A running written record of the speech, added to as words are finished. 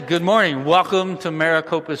Good morning. Welcome to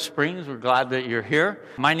Maricopa Springs. We're glad that you're here.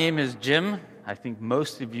 My name is Jim. I think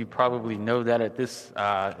most of you probably know that at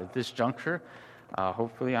this juncture.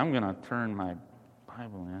 Hopefully, I'm going to turn my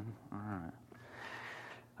Bible in. All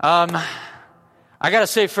right. I got to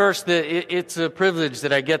say first that it's a privilege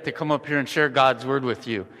that I get to come up here and share God's Word with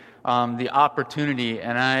you. The opportunity,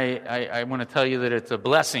 and I want to tell you that it's a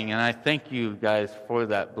blessing, and I thank you guys for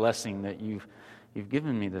that blessing that you've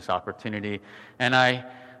given me this opportunity. And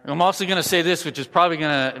I'm also going to say this, which is probably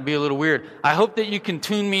going to be a little weird. I hope that you can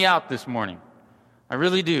tune me out this morning. I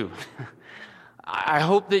really do. I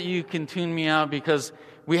hope that you can tune me out because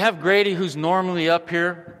we have Grady, who's normally up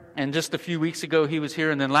here, and just a few weeks ago he was here,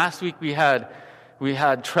 and then last week we had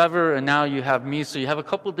Trevor, and now you have me. So you have a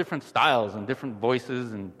couple of different styles and different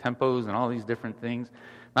voices and tempos and all these different things.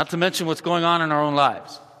 Not to mention what's going on in our own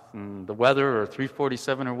lives. The weather or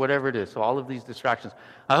 347 or whatever it is. So all of these distractions.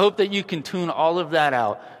 I hope that you can tune all of that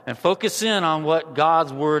out and focus in on what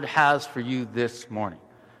God's Word has for you this morning.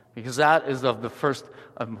 Because that is of the first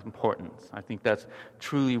of importance. I think that's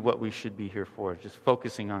truly what we should be here for, just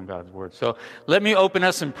focusing on God's Word. So let me open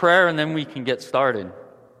us in prayer and then we can get started.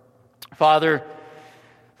 Father,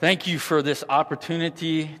 thank you for this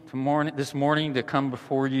opportunity this morning to come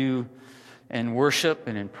before you in worship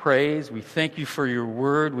and in praise. We thank you for your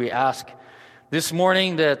word. We ask this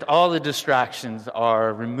morning that all the distractions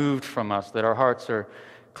are removed from us, that our hearts are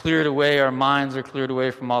cleared away, our minds are cleared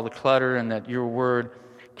away from all the clutter, and that your word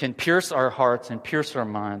can pierce our hearts and pierce our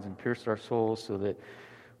minds and pierce our souls so that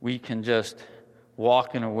we can just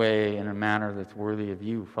walk in a way, in a manner that's worthy of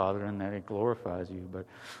you, Father, and that it glorifies you. But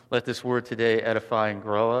let this word today edify and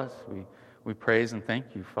grow us. We praise and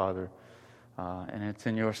thank you, Father. And it's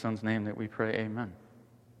in your Son's name that we pray, amen.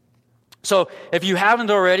 So if you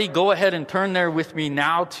haven't already, go ahead and turn there with me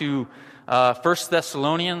now to 1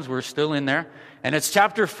 Thessalonians. We're still in there. And it's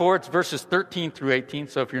chapter 4. It's verses 13 through 18.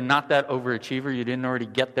 So if you're not that overachiever, you didn't already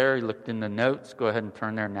get there, you looked in the notes, go ahead and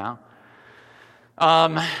turn there now.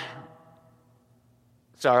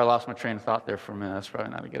 Sorry, I lost my train of thought there for a minute. That's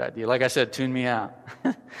probably not a good idea. Like I said, tune me out.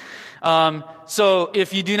 So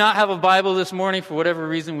if you do not have a Bible this morning, for whatever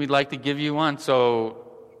reason, we'd like to give you one. So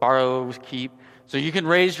borrow, keep. So you can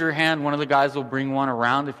raise your hand. One of the guys will bring one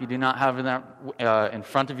around if you do not have that in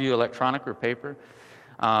front of you, electronic or paper.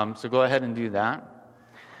 So go ahead and do that.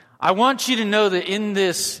 I want you to know that in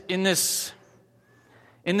this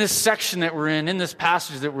section that we're in this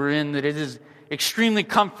passage that we're in, that it is extremely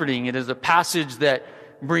comforting. It is a passage that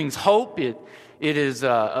brings hope. It is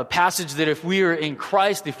a passage that if we are in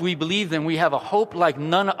Christ, if we believe, then we have a hope like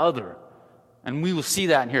none other. And we will see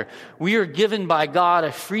that in here. We are given by God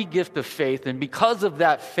a free gift of faith, and because of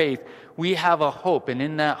that faith, we have a hope, and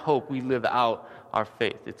in that hope, we live out our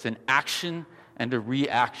faith. It's an action and a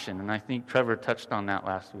reaction, and I think Trevor touched on that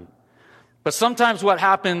last week. But sometimes what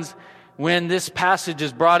happens when this passage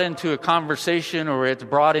is brought into a conversation or it's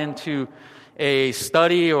brought into a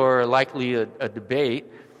study or likely a debate,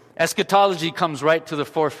 eschatology comes right to the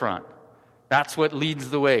forefront. That's what leads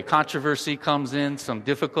the way. Controversy comes in, some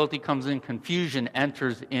difficulty comes in, confusion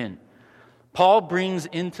enters in. Paul brings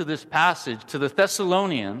into this passage to the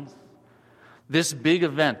Thessalonians this big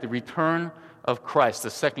event, the return of Christ, the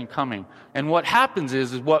second coming. And what happens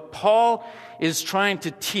is what Paul is trying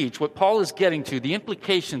to teach, what Paul is getting to, the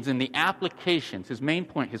implications and the applications, his main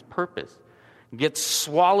point, his purpose, gets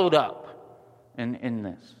swallowed up in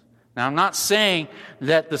this. Now, I'm not saying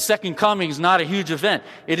that the second coming is not a huge event.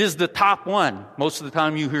 It is the top one. Most of the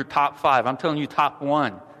time you hear top 5. I'm telling you top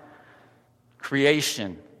 1.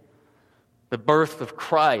 Creation, the birth of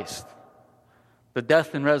Christ, the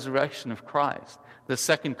death and resurrection of Christ, the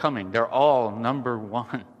second coming. They're all number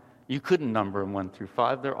 1. You couldn't number them 1 through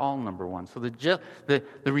 5. They're all number 1. So the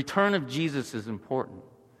return of Jesus is important.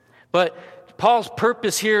 But Paul's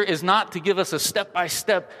purpose here is not to give us a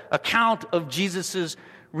step-by-step account of Jesus'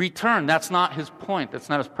 return. That's not his point. That's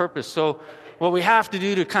not his purpose. So what we have to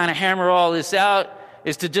do to kind of hammer all this out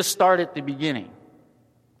is to just start at the beginning.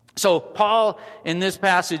 So Paul, in this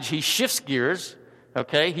passage, he shifts gears,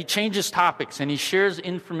 okay? He changes topics, and he shares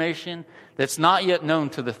information that's not yet known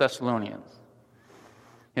to the Thessalonians.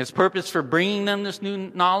 His purpose for bringing them this new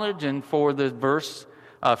knowledge and for verse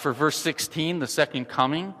 16, the second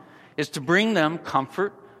coming, is to bring them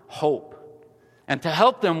comfort, hope, and to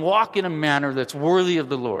help them walk in a manner that's worthy of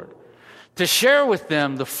the Lord. To share with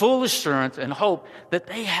them the full assurance and hope that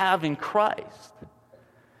they have in Christ.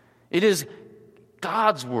 It is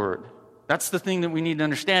God's word. That's the thing that we need to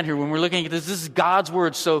understand here when we're looking at this. This is God's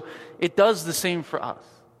word, so it does the same for us.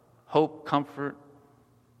 Hope, comfort,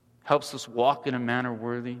 helps us walk in a manner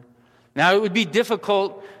worthy. Now, it would be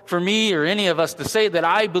difficult for me or any of us to say that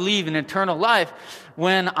I believe in eternal life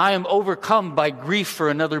when I am overcome by grief for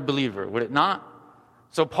another believer, would it not?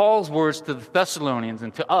 So Paul's words to the Thessalonians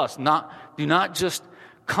and to us do not just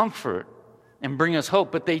comfort and bring us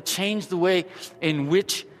hope, but they change the way in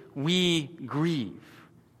which we grieve.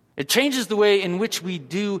 It changes the way in which we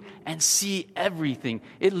do and see everything.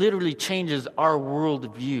 It literally changes our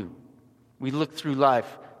worldview. We look through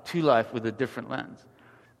life, to life, with a different lens.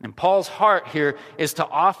 And Paul's heart here is to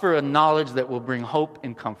offer a knowledge that will bring hope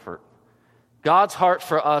and comfort. God's heart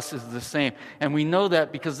for us is the same. And we know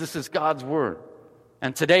that because this is God's word.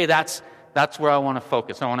 And today that's where I want to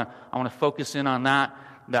focus. I want to focus in on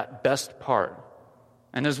that best part.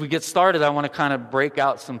 And as we get started, I want to kind of break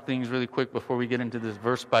out some things really quick before we get into this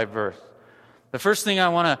verse by verse. The first thing I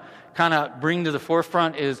want to kind of bring to the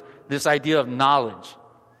forefront is this idea of knowledge.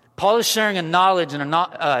 Paul is sharing a knowledge and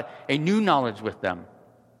a new knowledge with them.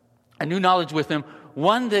 A new knowledge with them,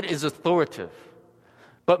 one that is authoritative.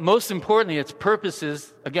 But most importantly, its purpose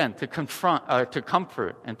is, again, to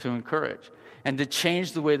comfort and to encourage and to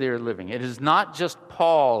change the way they are living. It is not just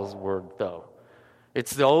Paul's word, though.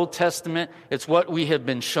 It's the Old Testament. It's what we have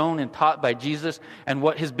been shown and taught by Jesus and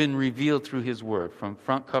what has been revealed through his word from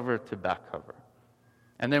front cover to back cover.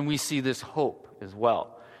 And then we see this hope as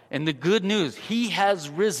well. And the good news, he has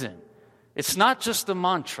risen. It's not just a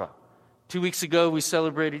mantra. 2 weeks ago, we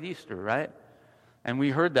celebrated Easter, right? And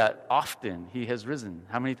we heard that often. He has risen.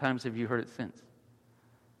 How many times have you heard it since?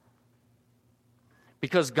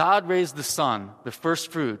 Because God raised the Son, the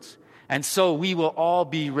first fruits, and so we will all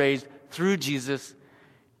be raised through Jesus,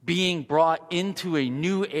 being brought into a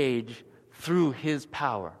new age through his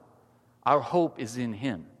power. Our hope is in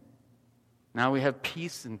him. Now we have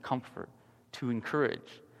peace and comfort to encourage.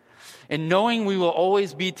 And knowing we will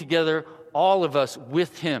always be together, all of us,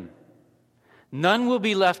 with him. None will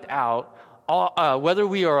be left out, whether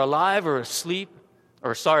we are alive or asleep,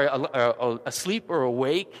 asleep or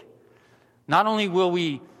awake. Not only will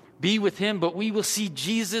we be with him, but we will see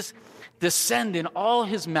Jesus descend in all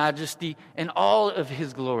his majesty and all of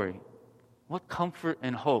his glory. What comfort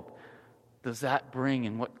and hope does that bring,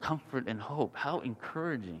 and what comfort and hope? How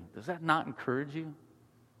encouraging. Does that not encourage you?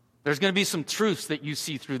 There's going to be some truths that you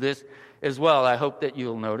see through this as well, I hope that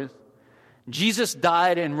you'll notice. Jesus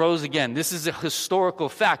died and rose again. This is a historical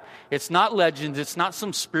fact. It's not legends. It's not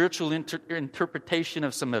some spiritual interpretation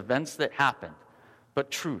of some events that happened, but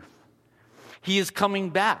truth. He is coming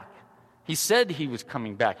back. He said he was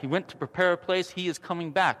coming back. He went to prepare a place. He is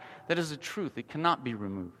coming back. That is a truth. It cannot be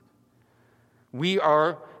removed. We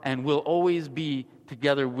are and will always be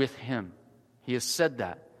together with him. He has said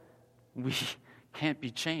that. We can't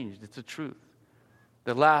be changed. It's a truth.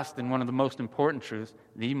 The last and one of the most important truths,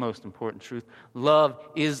 the most important truth, love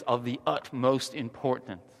is of the utmost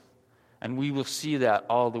importance. And we will see that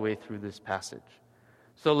all the way through this passage.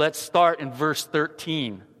 So let's start in verse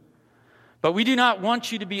 13. But we do not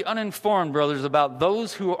want you to be uninformed, brothers, about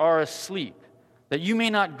those who are asleep, that you may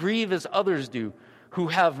not grieve as others do, who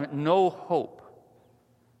have no hope.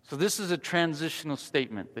 So this is a transitional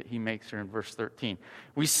statement that he makes here in verse 13.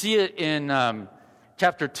 We see it in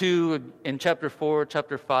chapter 2, in chapter 4,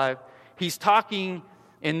 chapter 5. He's talking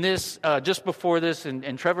in this, just before this,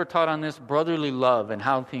 and Trevor taught on this, brotherly love and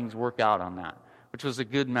how things work out on that, which was a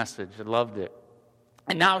good message. I loved it.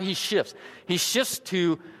 And now he shifts. He shifts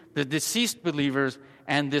to the deceased believers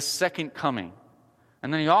and this second coming.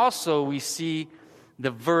 And then we see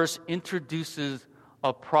the verse introduces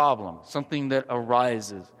a problem, something that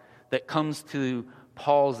arises, that comes to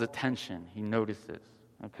Paul's attention. He notices,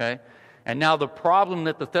 okay? And now the problem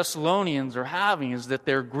that the Thessalonians are having is that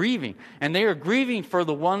they're grieving. And they are grieving for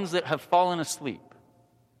the ones that have fallen asleep,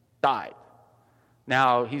 died.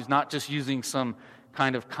 Now, he's not just using some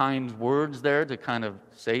kind of kind words there to kind of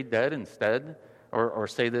say dead instead, or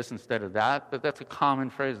say this instead of that, but that's a common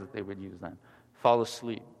phrase that they would use then. Fall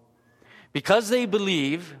asleep. Because they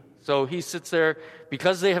believe, so he sits there,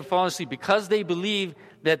 because they have fallen asleep, because they believe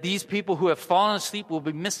that these people who have fallen asleep will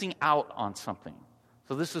be missing out on something.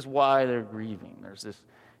 So this is why they're grieving. There's this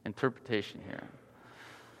interpretation here.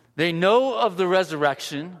 They know of the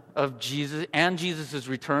resurrection of Jesus and Jesus'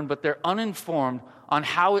 return, but they're uninformed on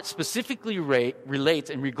how it specifically relates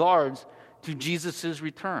in regards to Jesus'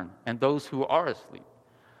 return and those who are asleep.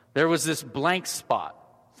 There was this blank spot,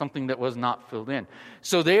 something that was not filled in.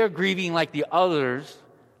 So they are grieving like the others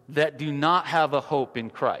that do not have a hope in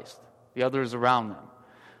Christ, the others around them.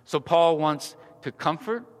 So Paul wants to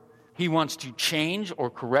comfort. He wants to change or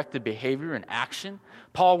correct the behavior and action.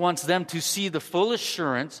 Paul wants them to see the full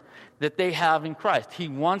assurance that they have in Christ. He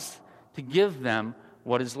wants to give them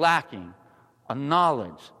what is lacking, a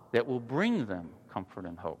knowledge that will bring them comfort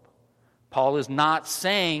and hope. Paul is not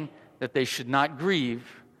saying that they should not grieve.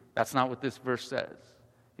 That's not what this verse says.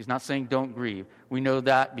 He's not saying don't grieve. We know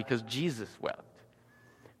that because Jesus wept.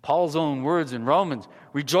 Paul's own words in Romans,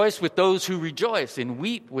 rejoice with those who rejoice and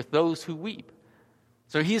weep with those who weep.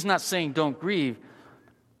 So he's not saying don't grieve,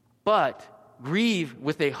 but grieve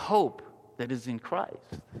with a hope that is in Christ.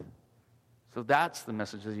 So that's the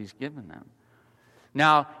message that he's given them.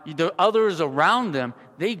 Now, the others around them,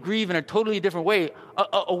 they grieve in a totally different way,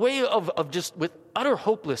 a way of just with utter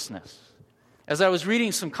hopelessness. As I was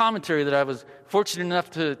reading some commentary that I was fortunate enough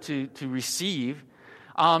to receive,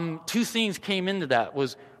 two things came into that,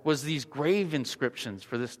 was these grave inscriptions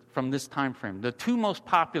from this time frame. The two most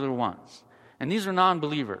popular ones, and these are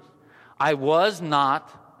non-believers. I was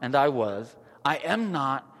not, and I was. I am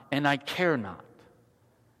not, and I care not.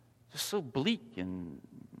 Just so bleak and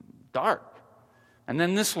dark. And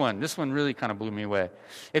then this one really kind of blew me away.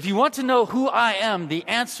 If you want to know who I am, the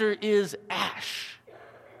answer is ash.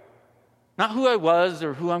 Not who I was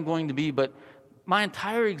or who I'm going to be, but my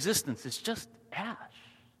entire existence is just ash.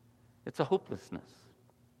 It's a hopelessness.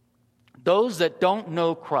 Those that don't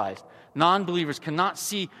know Christ, non-believers, cannot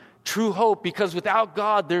see true hope because without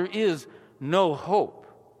God there is no hope.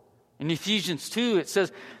 In Ephesians 2, it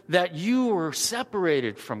says that you were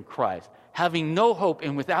separated from Christ, having no hope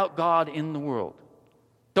and without God in the world.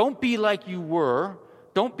 Don't be like you were.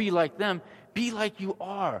 Don't be like them. Be like you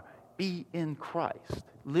are. Be in Christ.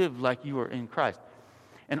 Live like you are in Christ.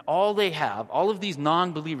 And all they have, all of these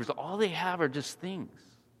non-believers, all they have are just things.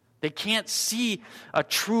 They can't see a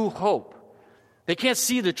true hope. They can't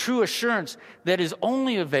see the true assurance that is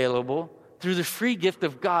only available through the free gift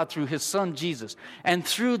of God through His Son Jesus. And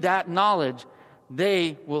through that knowledge,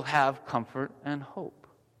 they will have comfort and hope.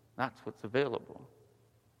 That's what's available.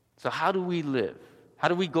 So how do we live? How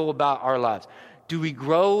do we go about our lives? Do we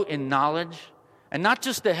grow in knowledge? And not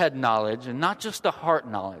just the head knowledge and not just the heart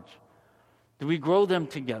knowledge. Do we grow them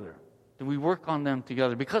together? Do we work on them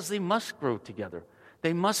together? Because they must grow together.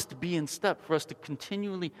 They must be in step for us to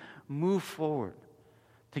continually move forward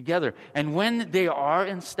together. And when they are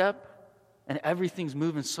in step and everything's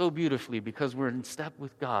moving so beautifully because we're in step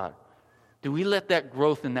with God, do we let that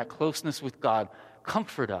growth and that closeness with God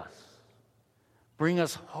comfort us? Bring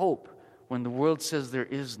us hope when the world says there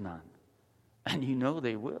is none. And you know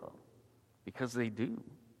they will, because they do.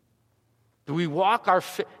 Do we walk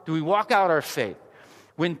out our faith?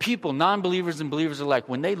 When people, non-believers and believers alike,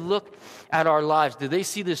 when they look at our lives, do they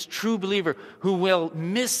see this true believer who will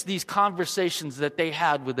miss these conversations that they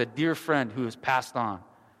had with a dear friend who has passed on,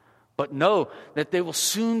 but know that they will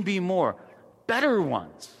soon be more, better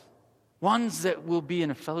ones that will be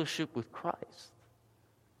in a fellowship with Christ?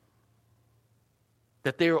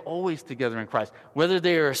 That they are always together in Christ, whether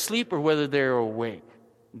they are asleep or whether they are awake,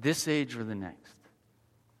 this age or the next.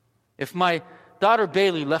 If my daughter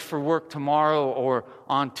Bailey left for work tomorrow or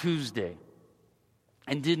on Tuesday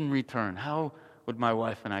and didn't return, how would my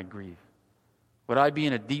wife and I grieve? Would I be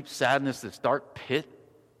in a deep sadness, this dark pit,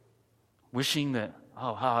 wishing that,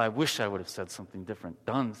 oh, how I wish I would have said something different,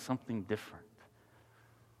 done something different?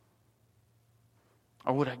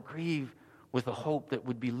 Or would I grieve with a hope that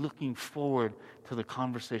would be looking forward to the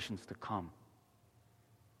conversations to come?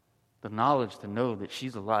 The knowledge to know that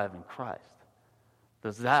she's alive in Christ.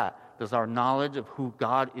 Does our knowledge of who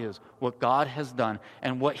God is, what God has done,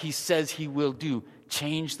 and what He says He will do,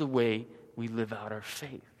 change the way we live out our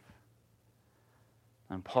faith?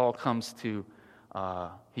 And Paul comes to,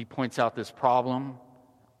 he points out this problem,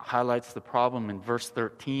 highlights the problem in verse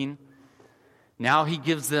 13. Now he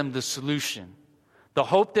gives them the solution. The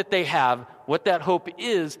hope that they have, what that hope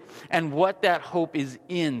is, and what that hope is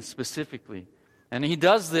in specifically. And he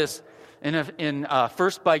does this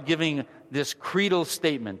first by giving this creedal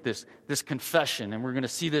statement, this confession, and we're going to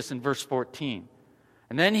see this in verse 14.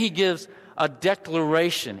 And then he gives a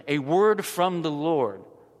declaration, a word from the Lord,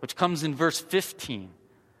 which comes in verse 15.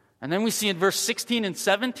 And then we see in verse 16 and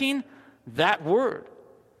 17, that word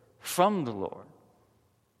from the Lord.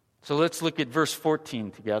 So let's look at verse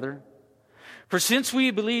 14 together. For since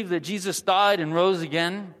we believe that Jesus died and rose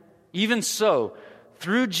again, even so,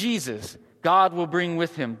 through Jesus, God will bring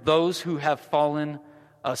with Him those who have fallen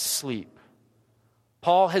asleep.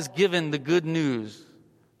 Paul has given the good news,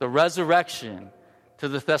 the resurrection, to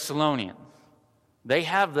the Thessalonians. They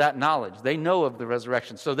have that knowledge. They know of the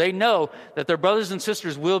resurrection. So they know that their brothers and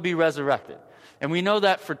sisters will be resurrected. And we know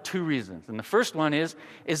that for two reasons. And the first one is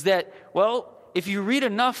that, well, if you read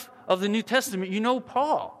enough of the New Testament, you know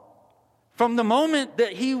Paul. From the moment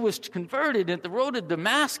that he was converted at the road to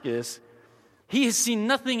Damascus, he has seen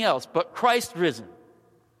nothing else but Christ risen.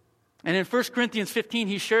 And in 1 Corinthians 15,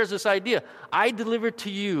 he shares this idea. I delivered to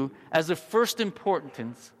you as of first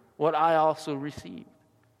importance what I also received.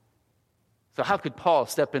 So how could Paul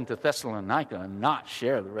step into Thessalonica and not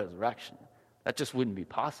share the resurrection? That just wouldn't be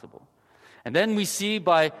possible. And then we see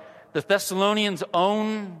by the Thessalonians'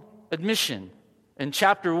 own admission in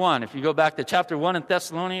chapter 1. If you go back to chapter 1 in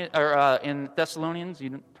Thessalonians, you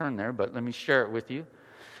didn't turn there, but let me share it with you.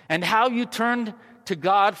 And how you turned to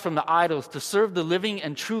God from the idols to serve the living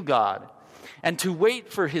and true God, and to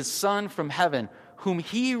wait for his Son from heaven, whom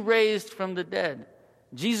he raised from the dead,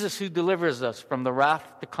 Jesus who delivers us from the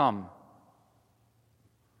wrath to come.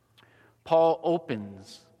 Paul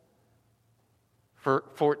opens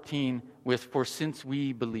 14 with, for since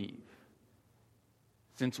we believe.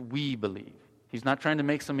 Since we believe. He's not trying to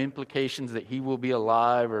make some implications that he will be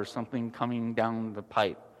alive or something coming down the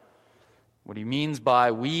pipe. What he means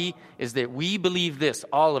by we is that we believe this,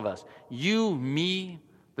 all of us. You, me,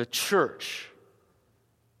 the church.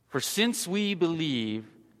 For since we believe,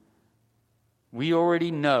 we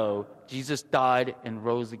already know Jesus died and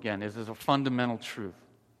rose again. This is a fundamental truth,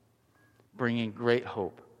 bringing great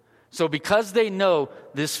hope. So because they know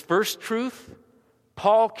this first truth,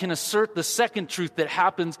 Paul can assert the second truth that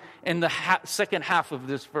happens in the second half of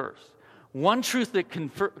this verse. One truth that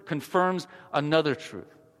confirms another truth,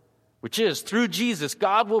 which is, through Jesus,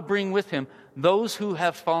 God will bring with him those who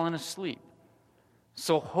have fallen asleep.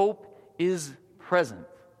 So hope is present.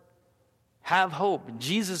 Have hope.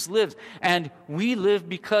 Jesus lives, and we live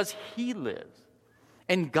because he lives.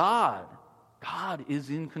 And God is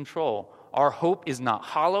in control. Our hope is not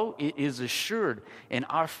hollow, it is assured in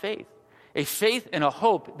our faith. A faith and a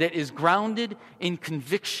hope that is grounded in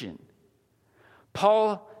conviction.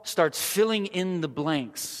 Paul starts filling in the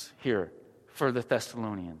blanks here for the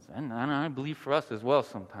Thessalonians, and I believe for us as well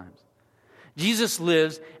sometimes. Jesus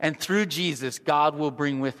lives, and through Jesus, God will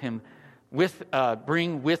bring with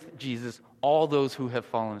Jesus all those who have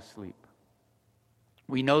fallen asleep.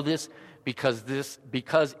 We know this because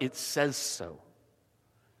it says so.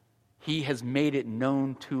 He has made it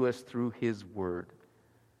known to us through his word.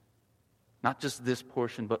 Not just this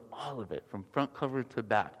portion, but all of it, from front cover to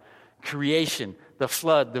back. Creation, the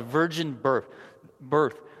flood, the virgin birth,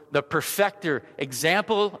 the perfecter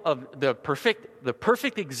example of the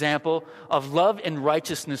perfect example of love and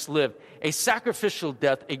righteousness lived, a sacrificial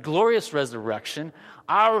death, a glorious resurrection,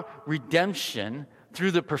 our redemption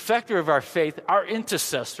through the perfecter of our faith, our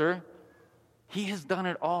intercessor. He has done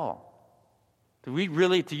it all. Do we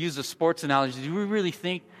really, to use a sports analogy, do we really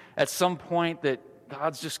think at some point that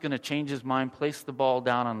God's just going to change his mind, place the ball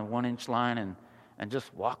down on the 1-inch line and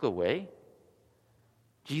just walk away?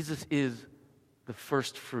 Jesus is the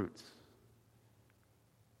first fruits.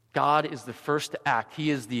 God is the first to act. He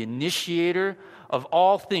is the initiator of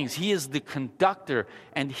all things. He is the conductor.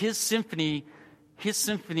 And his symphony,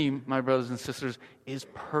 my brothers and sisters, is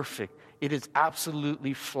perfect. It is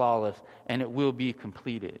absolutely flawless, and it will be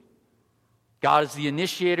completed. God is the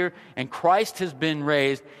initiator, and Christ has been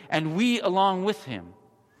raised, and we along with him.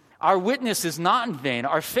 Our witness is not in vain.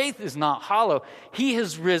 Our faith is not hollow. He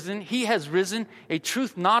has risen, a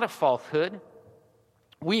truth, not a falsehood.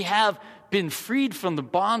 We have been freed from the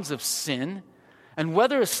bonds of sin, and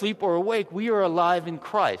whether asleep or awake, we are alive in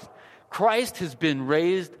Christ. Christ has been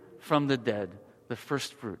raised from the dead, the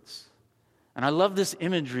first fruits. And I love this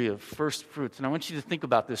imagery of first fruits, and I want you to think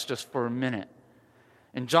about this just for a minute.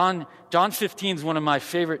 And John 15 is one of my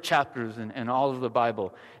favorite chapters in all of the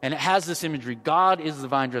Bible. And it has this imagery. God is the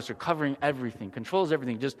vine dresser, covering everything, controls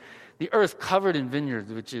everything. Just the earth covered in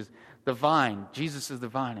vineyards, which is the vine. Jesus is the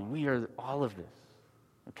vine, and we are all of this.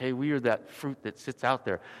 Okay, we are that fruit that sits out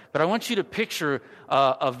there. But I want you to picture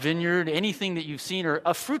a vineyard, anything that you've seen, or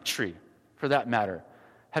a fruit tree, for that matter.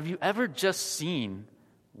 Have you ever just seen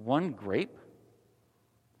one grape,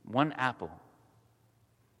 one apple?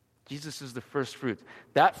 Jesus is the first fruit.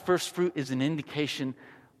 That first fruit is an indication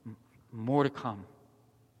more to come.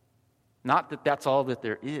 Not that that's all that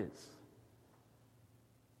there is.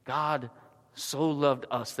 God so loved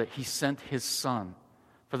us that he sent his Son.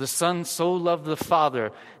 For the Son so loved the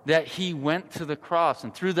Father that he went to the cross.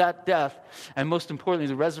 And through that death, and most importantly,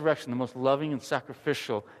 the resurrection, the most loving and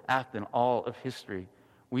sacrificial act in all of history,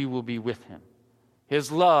 we will be with him.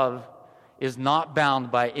 His love is not bound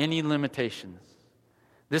by any limitations.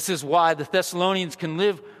 This is why the Thessalonians can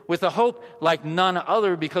live with a hope like none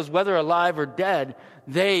other, because whether alive or dead,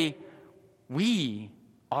 we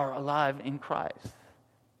are alive in Christ.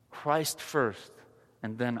 Christ first,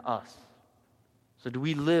 and then us. So do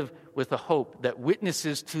we live with a hope that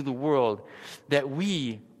witnesses to the world that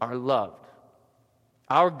we are loved?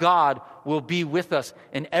 Our God will be with us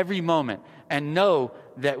in every moment, and know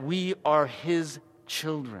that we are His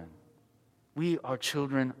children. We are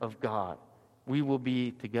children of God. We will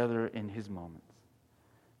be together in His moments.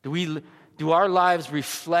 Do our lives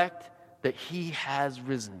reflect that He has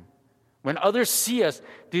risen? When others see us,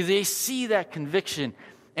 do they see that conviction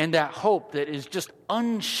and that hope that is just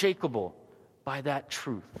unshakable by that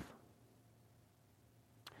truth?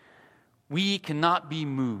 We cannot be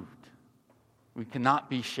moved. We cannot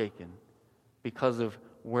be shaken because of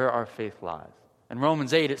where our faith lies. In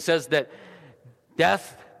Romans 8, it says that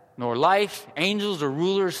death, nor life, angels or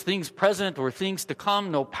rulers, things present or things to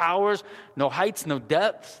come, no powers, no heights, no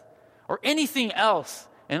depths, or anything else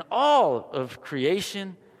in all of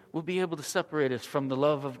creation will be able to separate us from the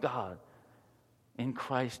love of God in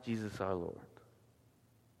Christ Jesus our Lord.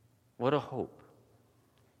 What a hope.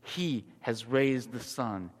 He has raised the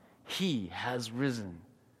Son. He has risen.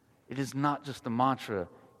 It is not just a mantra.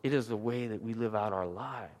 It is a way that we live out our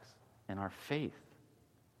lives and our faith.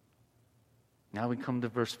 Now we come to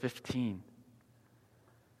verse 15.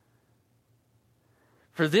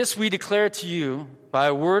 For this we declare to you by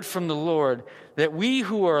a word from the Lord, that we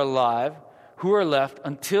who are alive, who are left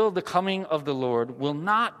until the coming of the Lord, will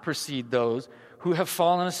not precede those who have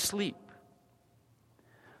fallen asleep.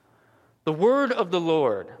 The word of the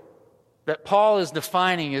Lord that Paul is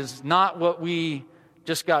defining is not what we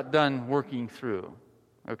just got done working through,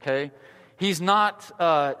 okay? He's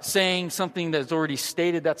not saying something that's already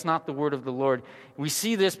stated. That's not the word of the Lord. We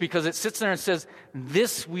see this because it sits there and says,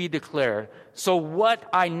 this we declare. So what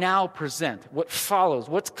I now present, what follows,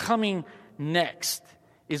 what's coming next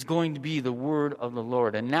is going to be the word of the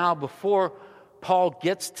Lord. And now before Paul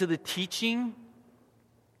gets to the teaching,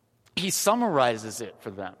 he summarizes it for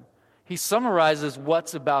them. He summarizes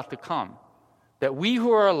what's about to come. That we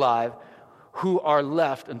who are alive, who are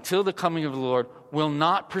left until the coming of the Lord, will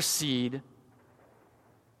not precede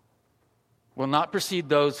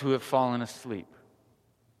those who have fallen asleep.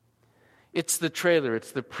 It's the trailer,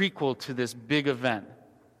 it's the prequel to this big event.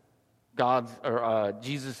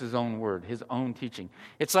 Jesus' own word, His own teaching.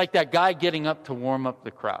 It's like that guy getting up to warm up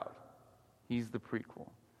the crowd. He's the prequel.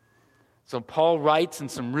 So Paul writes in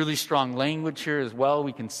some really strong language here as well.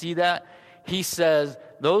 We can see that. He says,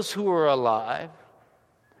 those who are alive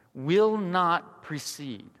will not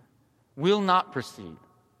precede. Will not precede.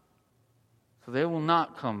 So they will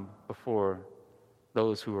not come before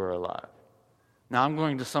those who are alive. Now I'm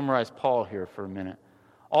going to summarize Paul here for a minute.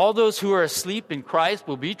 All those who are asleep in Christ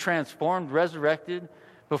will be transformed, resurrected,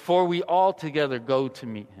 before we all together go to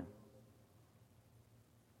meet Him.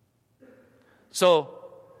 So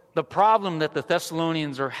the problem that the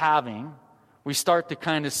Thessalonians are having, we start to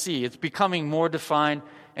kind of see. It's becoming more defined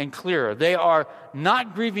and clearer. They are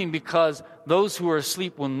not grieving because those who are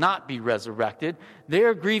asleep will not be resurrected. They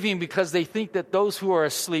are grieving because they think that those who are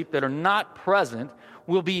asleep that are not present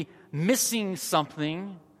will be missing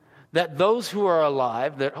something that those who are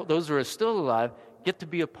alive, that those who are still alive, get to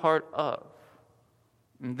be a part of.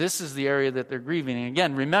 And this is the area that they're grieving. And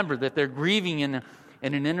again, remember that they're grieving in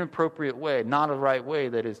an inappropriate way, not a right way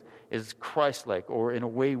that is Christ-like or in a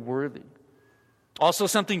way worthy. Also,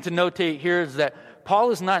 something to notate here is that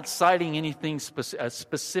Paul is not citing anything a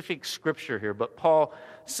specific scripture here, but Paul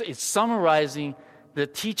is summarizing the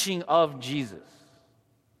teaching of Jesus.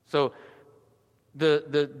 So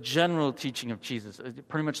the general teaching of Jesus,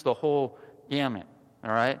 pretty much the whole gamut,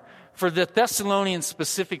 all right? For the Thessalonian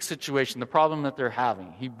specific situation, the problem that they're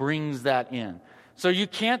having, he brings that in. So you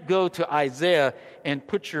can't go to Isaiah and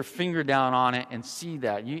put your finger down on it and see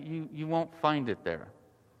that. You won't find it there.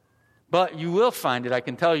 But you will find it, I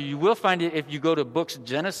can tell you. You will find it if you go to books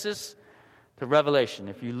Genesis to Revelation.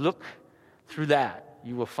 If you look through that,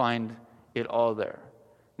 you will find it all there.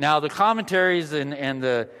 Now, the commentaries and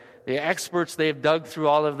the experts, they have dug through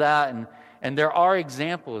all of that, and there are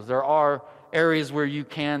examples. There are areas where you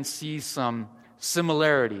can see some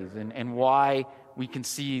similarities and why we can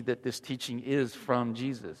see that this teaching is from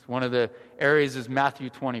Jesus. One of the areas is Matthew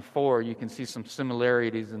 24. You can see some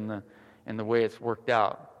similarities in the way it's worked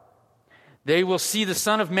out. They will see the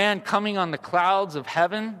Son of Man coming on the clouds of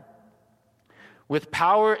heaven with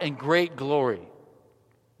power and great glory.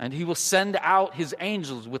 And He will send out His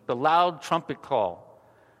angels with the loud trumpet call,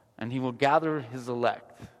 and He will gather His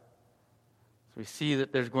elect. So we see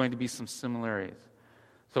that there's going to be some similarities.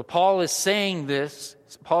 So Paul is saying this.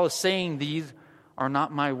 Paul is saying these are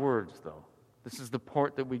not my words, though. This is the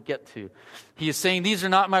part that we get to. He is saying these are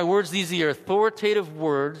not my words. These are authoritative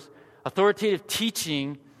words, authoritative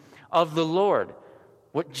teaching of the Lord,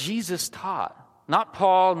 what Jesus taught. Not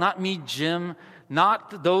Paul, not me, Jim,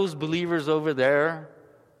 not those believers over there,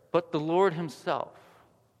 but the Lord Himself.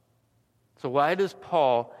 So why does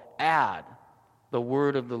Paul add the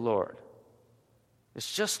word of the Lord?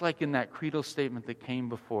 It's just like in that creedal statement that came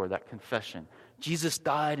before, that confession. Jesus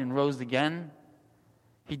died and rose again.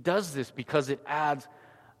 He does this because it adds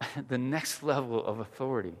the next level of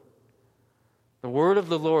authority. The word of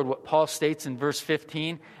the Lord, what Paul states in verse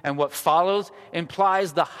 15, and what follows,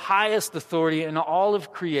 implies the highest authority in all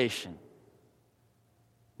of creation.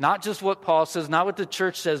 Not just what Paul says, not what the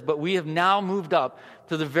church says, but we have now moved up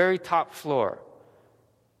to the very top floor.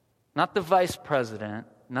 Not the vice president,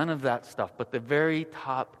 none of that stuff, but the very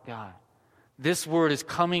top guy. This word is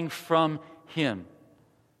coming from him.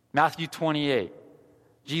 Matthew 28.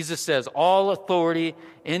 Jesus says, all authority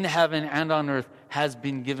in heaven and on earth has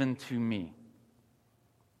been given to me.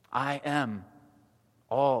 I am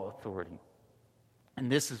all authority.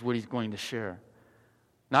 And this is what he's going to share.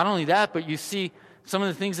 Not only that, but you see some of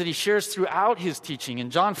the things that he shares throughout his teaching.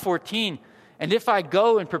 In John 14, and if I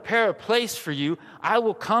go and prepare a place for you, I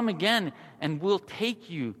will come again and will take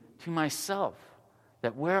you to myself,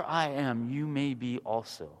 that where I am, you may be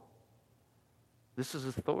also. This is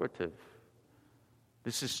authoritative.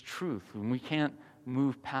 This is truth, and we can't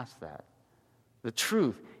move past that. The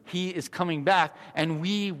truth, he is coming back, and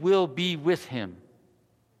we will be with him.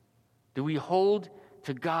 Do we hold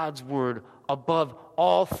to God's word above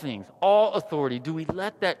all things, all authority? Do we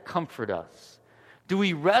let that comfort us? Do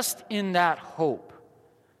we rest in that hope?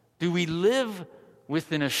 Do we live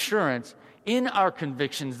with an assurance in our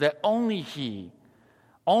convictions that only he,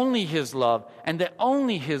 only his love, and that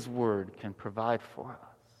only his word can provide for us?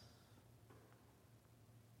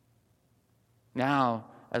 Now,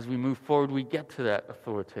 as we move forward, we get to that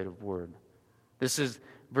authoritative word. This is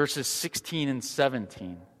verses 16 and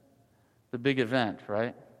 17, the big event,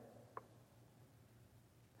 right?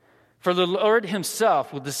 For the Lord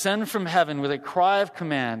himself will descend from heaven with a cry of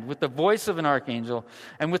command, with the voice of an archangel,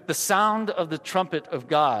 and with the sound of the trumpet of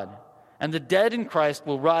God. And the dead in Christ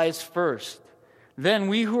will rise first. Then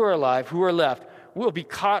we who are alive, who are left, will be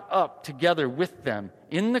caught up together with them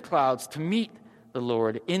in the clouds to meet the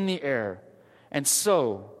Lord in the air. And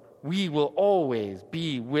so we will always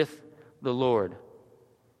be with the Lord.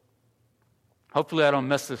 Hopefully I don't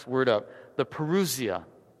mess this word up. The parousia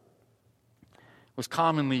was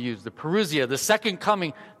commonly used. The parousia, the second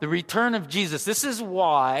coming, the return of Jesus. This is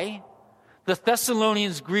why the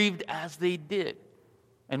Thessalonians grieved as they did,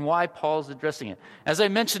 and why Paul's addressing it. As I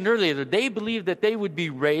mentioned earlier, they believed that they would be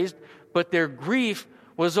raised, but their grief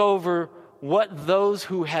was over what those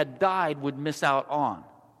who had died would miss out on.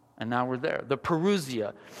 And now we're there. The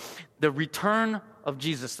parousia, the return of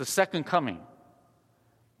Jesus, the second coming.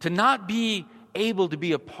 To not be able to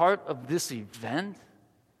be a part of this event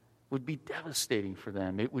would be devastating for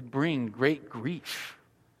them. It would bring great grief.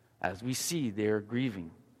 As we see, they are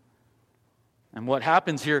grieving. And what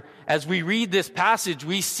happens here, as we read this passage,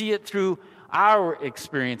 we see it through our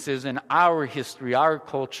experiences and our history, our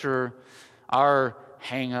culture, our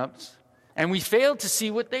hang-ups. And we fail to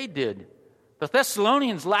see what they did. The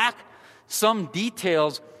Thessalonians lack some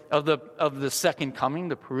details of the second coming,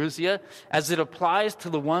 the parousia, as it applies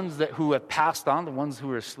to the ones who have passed on, the ones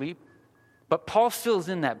who are asleep. But Paul fills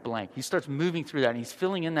in that blank. He starts moving through that, and he's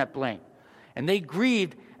filling in that blank. And they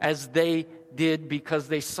grieved as they did because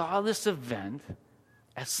they saw this event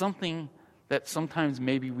as something that sometimes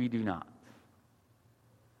maybe we do not.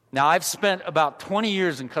 Now, I've spent about 20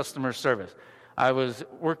 years in customer service. I was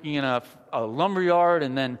working in a lumber yard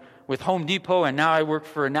and then with Home Depot, and now I work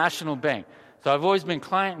for a national bank. So I've always been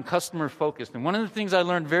client and customer focused. And one of the things I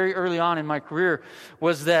learned very early on in my career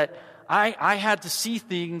was that I had to see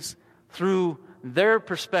things through their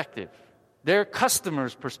perspective, their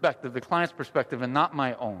customer's perspective, the client's perspective, and not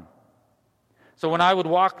my own. So when I would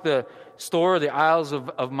walk the store, the aisles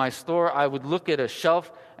of my store, I would look at a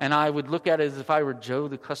shelf and I would look at it as if I were Joe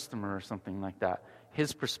the customer or something like that.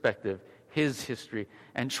 His perspective, his history,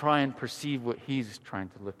 and try and perceive what he's trying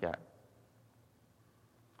to look at.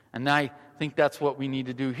 And I think that's what we need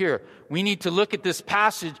to do here. We need to look at this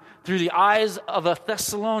passage through the eyes of a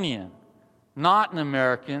Thessalonian, not an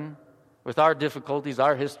American, with our difficulties,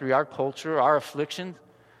 our history, our culture, our afflictions.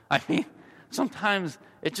 I mean, sometimes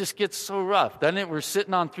it just gets so rough, doesn't it? We're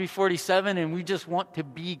sitting on 347 and we just want to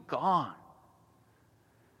be gone.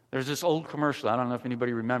 There's this old commercial. I don't know if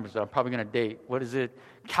anybody remembers it. I'm probably going to date. What is it?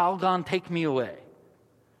 Calgon, take me away.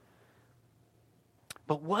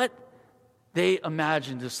 But what they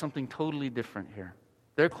imagined is something totally different here.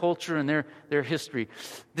 Their culture and their history.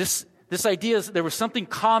 This idea is there was something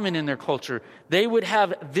common in their culture. They would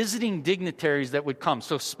have visiting dignitaries that would come.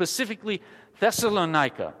 So specifically,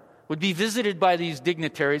 Thessalonica would be visited by these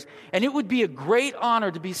dignitaries, and it would be a great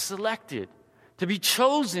honor to be selected to be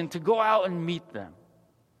chosen to go out and meet them.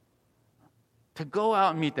 To go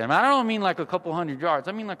out and meet them. I don't mean like a couple hundred yards.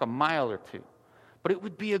 I mean like a mile or two. But it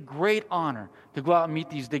would be a great honor to go out and meet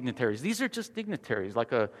these dignitaries. These are just dignitaries,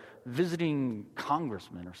 like a visiting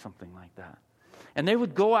congressman or something like that. And they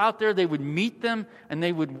would go out there, they would meet them, and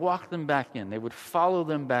they would walk them back in. They would follow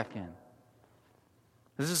them back in.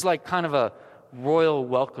 This is like kind of a royal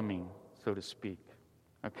welcoming, so to speak.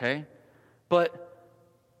 Okay? But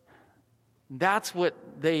that's what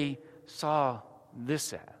they saw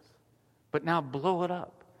this as. But now blow it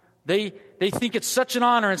up. They think it's such an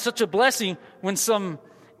honor and such a blessing when some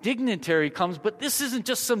dignitary comes, but this isn't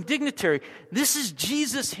just some dignitary. This is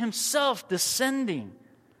Jesus himself descending.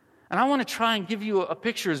 And I want to try and give you a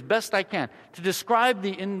picture as best I can to describe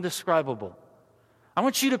the indescribable. I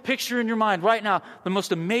want you to picture in your mind right now the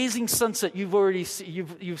most amazing sunset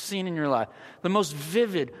you've seen in your life. The most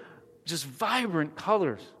vivid, just vibrant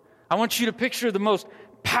colors. I want you to picture the most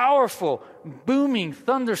powerful, booming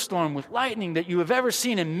thunderstorm with lightning that you have ever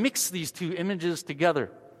seen, and mix these two images together.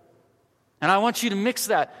 And I want you to mix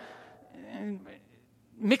that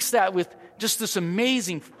with just this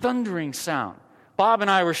amazing thundering sound. Bob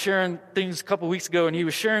and I were sharing things a couple weeks ago, and he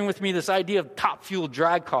was sharing with me this idea of top fuel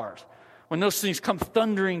drag cars. When those things come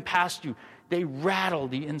thundering past you, they rattle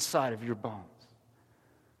the inside of your bones.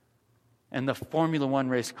 And the Formula One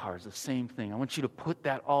race cars, the same thing. I want you to put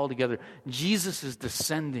that all together. Jesus is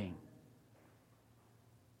descending.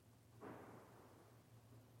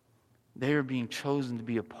 They are being chosen to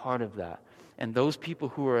be a part of that. And those people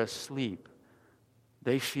who are asleep,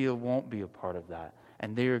 they feel won't be a part of that.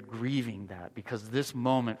 And they are grieving that because this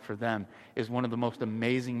moment for them is one of the most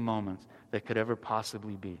amazing moments that could ever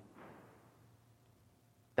possibly be.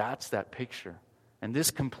 That's that picture. And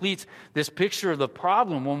this completes this picture of the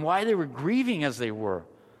problem and why they were grieving as they were.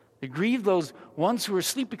 They grieved those ones who were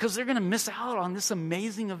asleep because they're going to miss out on this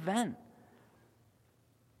amazing event.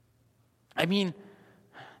 I mean,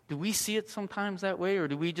 do we see it sometimes that way, or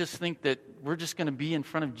do we just think that we're just going to be in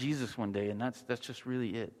front of Jesus one day and that's just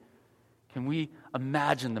really it? Can we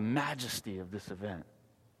imagine the majesty of this event?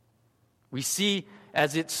 We see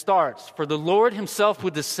as it starts, for the Lord himself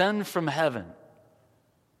would descend from heaven.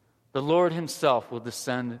 The Lord himself will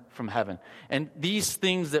descend from heaven. And these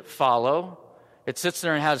things that follow, it sits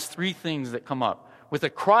there and has three things that come up. With a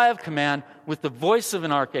cry of command, with the voice of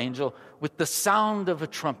an archangel, with the sound of a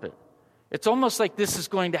trumpet. It's almost like this is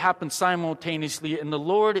going to happen simultaneously, and the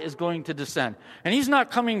Lord is going to descend. And he's not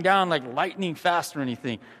coming down like lightning fast or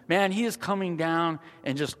anything. Man, he is coming down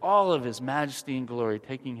in just all of his majesty and glory,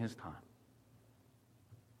 taking his time.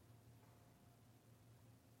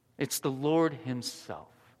 It's the Lord himself.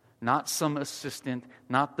 Not some assistant,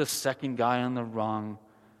 not the second guy on the rung,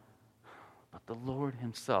 but the Lord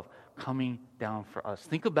himself coming down for us.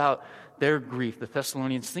 Think about their grief, the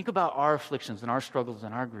Thessalonians. Think about our afflictions and our struggles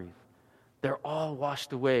and our grief. They're all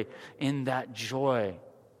washed away in that joy,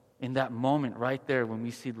 in that moment right there when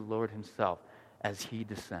we see the Lord himself as he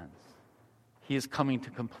descends. He is coming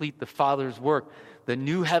to complete the Father's work, the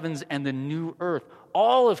new heavens and the new earth.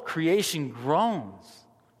 All of creation groans.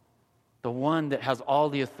 The one that has all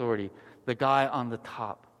the authority, the guy on the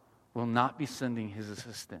top, will not be sending his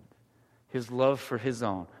assistant. His love for his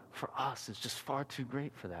own, for us, is just far too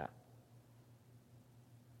great for that.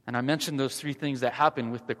 And I mentioned those three things that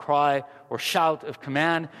happen with the cry or shout of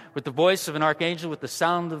command, with the voice of an archangel, with the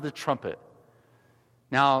sound of the trumpet.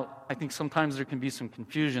 Now, I think sometimes there can be some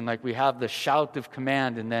confusion, like we have the shout of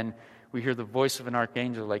command and then we hear the voice of an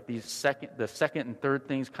archangel, like the second and third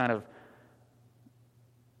things kind of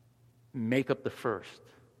make up the first.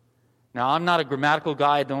 Now, I'm not a grammatical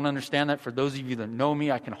guy. I don't understand that. For those of you that know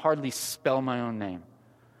me, I can hardly spell my own name.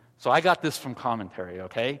 So I got this from commentary,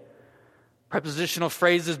 okay? Prepositional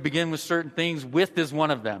phrases begin with certain things. With is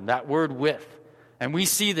one of them, that word with. And we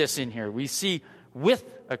see this in here. We see with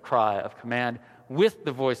a cry of command, with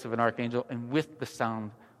the voice of an archangel, and with the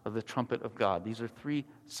sound of the trumpet of God. These are three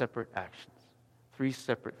separate actions, three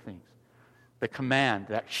separate things. The command,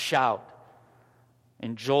 that shout.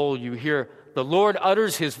 In Joel, you hear the Lord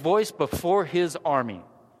utters his voice before his army.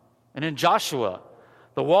 And in Joshua,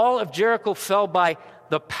 the wall of Jericho fell by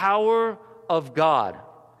the power of God.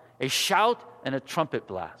 A shout and a trumpet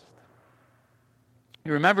blast.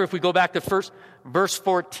 You remember, if we go back to verse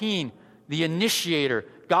 14, the initiator,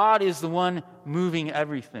 God is the one moving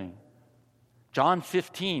everything. John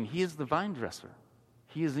 15, he is the vine dresser.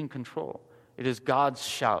 He is in control. It is God's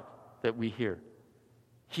shout that we hear.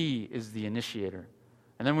 He is the initiator.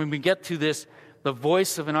 And then when we get to this, the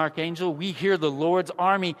voice of an archangel, we hear the Lord's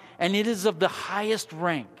army, and it is of the highest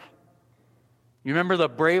rank. You remember the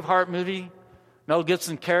Braveheart movie? Mel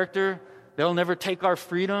Gibson character, They'll never take our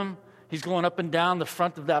freedom. He's going up and down the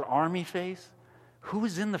front of that army face. Who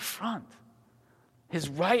is in the front? His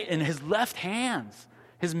right and his left hands,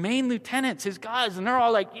 his main lieutenants, his guys, and they're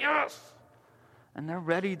all like, yes! And they're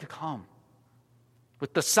ready to come.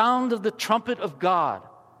 With the sound of the trumpet of God.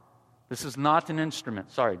 This is not an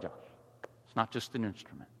instrument. Sorry, Josh. It's not just an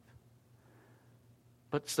instrument.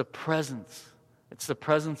 But it's the presence. It's the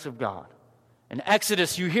presence of God. In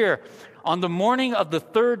Exodus, you hear, on the morning of the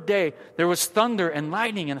third day, there was thunder and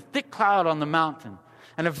lightning and a thick cloud on the mountain,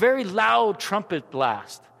 and a very loud trumpet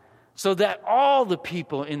blast, so that all the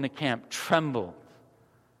people in the camp trembled.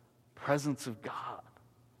 Presence of God.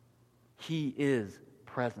 He is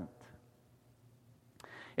present.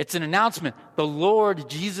 It's an announcement. The Lord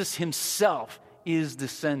Jesus himself is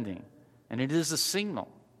descending, and it is a signal.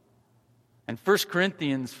 In 1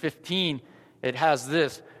 Corinthians 15, it has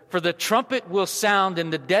this: for the trumpet will sound,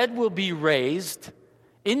 and the dead will be raised,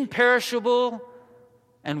 imperishable,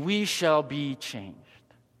 and we shall be changed.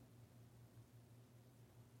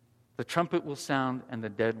 The trumpet will sound, and the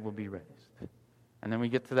dead will be raised. And then we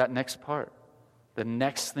get to that next part, the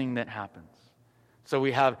next thing that happens. So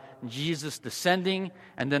we have Jesus descending,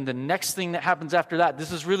 and then the next thing that happens after that.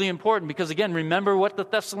 This is really important because, again, remember what the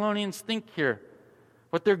Thessalonians think here,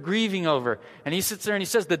 what they're grieving over. And he sits there and he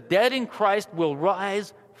says, the dead in Christ will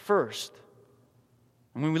rise first.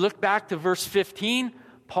 And when we look back to verse 15,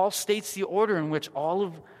 Paul states the order in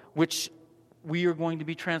which we are going to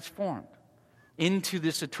be transformed into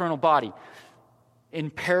this eternal body,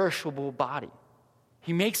 imperishable body.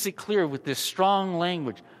 He makes it clear with this strong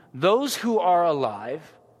language. Those who are alive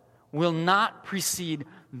will not precede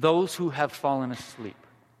those who have fallen asleep.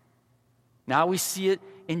 Now we see it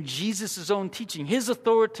in Jesus' own teaching, his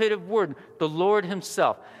authoritative word, the Lord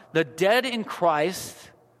himself. The dead in Christ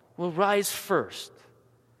will rise first.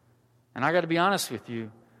 And I got to be honest with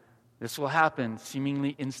you, this will happen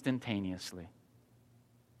seemingly instantaneously.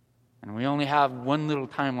 And we only have one little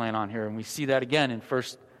timeline on here, and we see that again in 1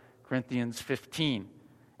 Corinthians 15.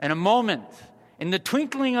 In a moment, in the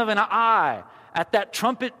twinkling of an eye, at that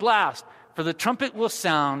trumpet blast, for the trumpet will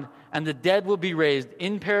sound, and the dead will be raised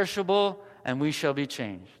imperishable, and we shall be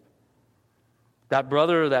changed. That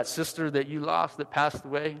brother or that sister that you lost that passed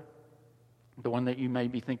away, the one that you may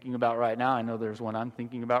be thinking about right now, I know there's one I'm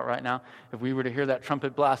thinking about right now. If we were to hear that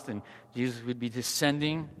trumpet blast and Jesus would be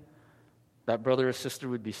descending, that brother or sister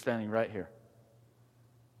would be standing right here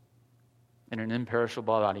in an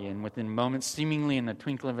imperishable body, and within moments, seemingly in the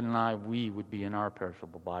twinkling of an eye, we would be in our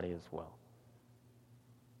perishable body as well.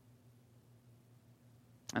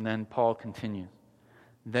 And then Paul continues,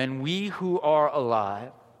 then we who are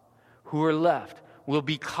alive, who are left, will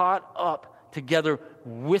be caught up together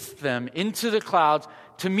with them into the clouds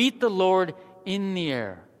to meet the Lord in the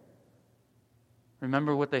air.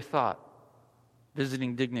 Remember what they thought.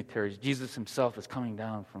 Visiting dignitaries. Jesus himself is coming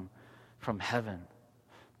down from heaven.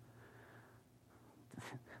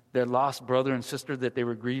 Their lost brother and sister that they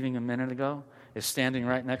were grieving a minute ago is standing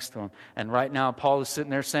right next to him. And right now, Paul is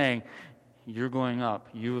sitting there saying, you're going up.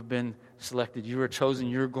 You have been selected. You are chosen.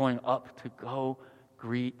 You're going up to go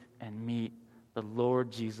greet and meet the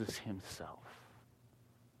Lord Jesus himself.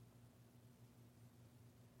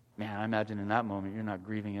 Man, I imagine in that moment you're not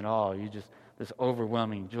grieving at all. You just, this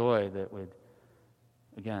overwhelming joy that would,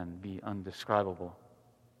 again, be undescribable.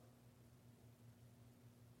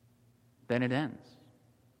 Then it ends.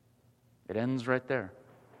 It ends right there.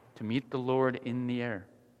 To meet the Lord in the air.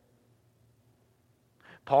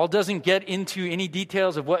 Paul doesn't get into any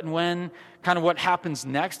details of what and when, kind of what happens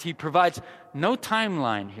next. He provides no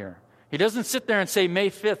timeline here. He doesn't sit there and say May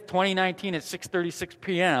 5th, 2019 at 6:36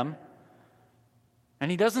 p.m. And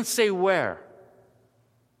he doesn't say where.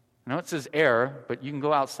 I know it says air, but you can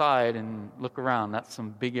go outside and look around. That's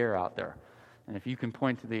some big air out there. And if you can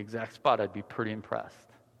point to the exact spot, I'd be pretty impressed.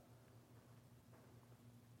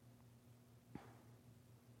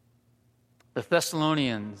 The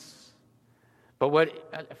Thessalonians, but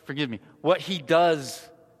what he does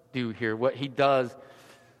do here,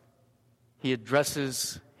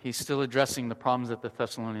 he's still addressing the problems that the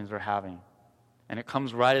Thessalonians are having. And it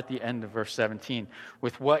comes right at the end of verse 17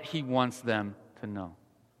 with what he wants them to know.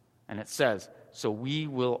 And it says, so we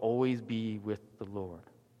will always be with the Lord.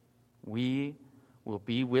 We will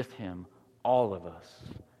be with him, all of us,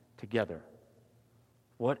 together.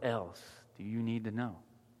 What else do you need to know?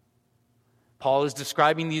 Paul is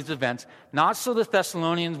describing these events not so the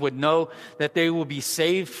Thessalonians would know that they will be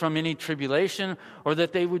saved from any tribulation or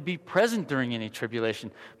that they would be present during any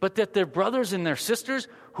tribulation, but that their brothers and their sisters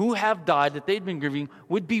who have died, that they'd been grieving,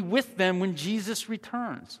 would be with them when Jesus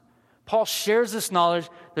returns. Paul shares this knowledge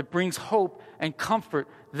that brings hope and comfort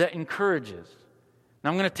that encourages. Now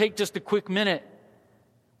I'm going to take just a quick minute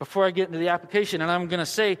before I get into the application, and I'm going to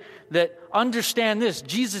say that understand this,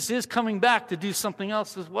 Jesus is coming back to do something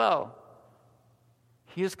else as well.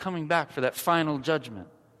 He is coming back for that final judgment.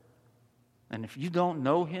 And if you don't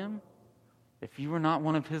know him, if you are not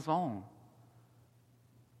one of his own,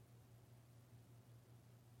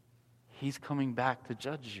 he's coming back to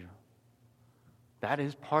judge you. That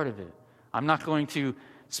is part of it. I'm not going to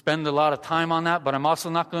spend a lot of time on that, but I'm also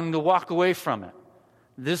not going to walk away from it.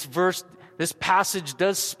 This verse, this passage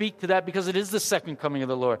does speak to that because it is the second coming of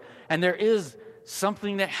the Lord. And there is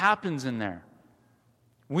something that happens in there.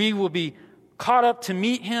 We will be caught up to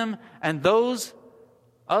meet him, and those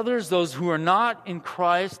others, those who are not in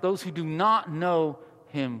Christ, those who do not know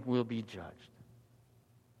him, will be judged.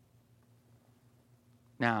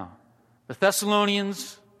 Now, the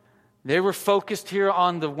Thessalonians, they were focused here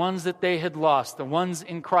on the ones that they had lost, the ones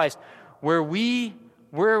in Christ. Where are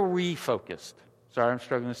we focused? Sorry, I'm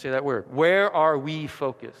struggling to say that word. Where are we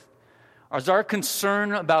focused? Is our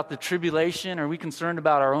concern about the tribulation? Are we concerned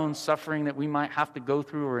about our own suffering that we might have to go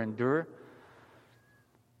through or endure?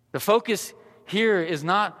 The focus here is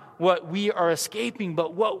not what we are escaping,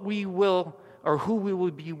 but what we will, or who we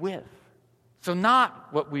will be with. So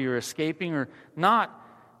not what we are escaping, or not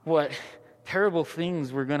what terrible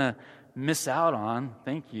things we're going to miss out on,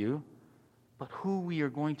 thank you, but who we are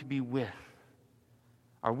going to be with.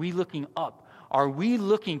 Are we looking up? Are we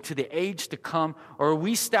looking to the age to come, or are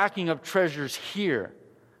we stacking up treasures here?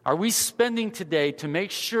 Are we spending today to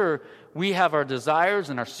make sure we have our desires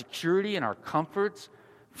and our security and our comforts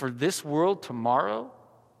for this world tomorrow,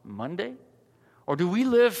 Monday? Or do we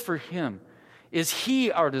live for him? Is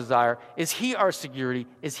he our desire? Is he our security?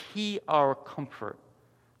 Is he our comfort?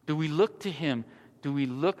 Do we look to him? Do we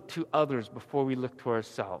look to others before we look to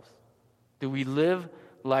ourselves? Do we live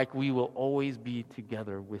like we will always be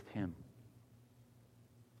together with him?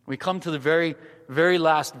 We come to the very, very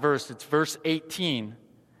last verse. It's verse 18.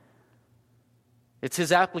 It's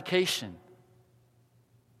his application.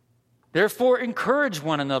 Therefore, encourage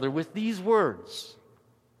one another with these words.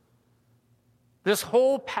 This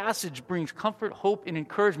whole passage brings comfort, hope, and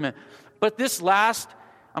encouragement. But this last,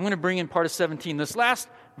 I'm going to bring in part of 17. This last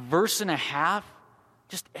verse and a half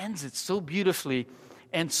just ends it so beautifully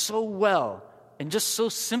and so well and just so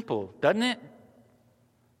simple, doesn't it?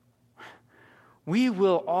 We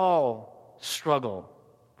will all struggle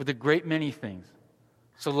with a great many things.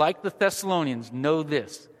 So like the Thessalonians, know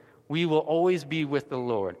this: we will always be with the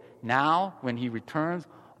Lord. Now, when he returns,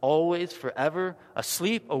 always, forever,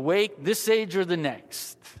 asleep, awake, this age or the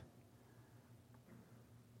next.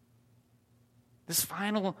 This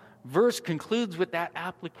final verse concludes with that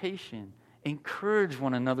application. Encourage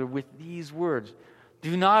one another with these words.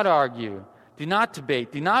 Do not argue. Do not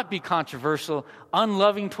debate. Do not be controversial,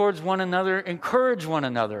 unloving towards one another. Encourage one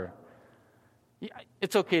another.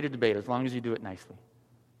 It's okay to debate as long as you do it nicely.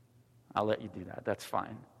 I'll let you do that. That's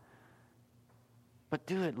fine. But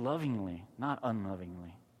do it lovingly, not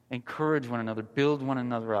unlovingly. Encourage one another. Build one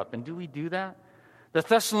another up. And do we do that? The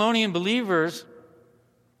Thessalonians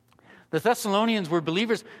were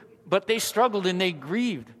believers, but they struggled and they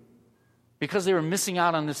grieved because they were missing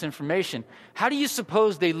out on this information. How do you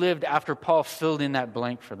suppose they lived after Paul filled in that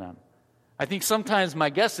blank for them? I think sometimes my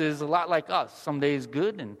guess is a lot like us. Some days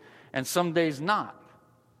good and some days not.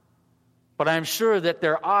 But I'm sure that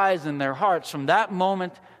their eyes and their hearts from that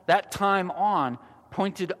moment, that time on,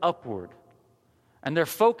 pointed upward. And they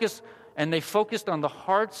focused on the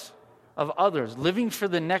hearts of others, living for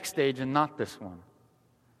the next stage and not this one.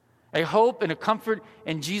 A hope and a comfort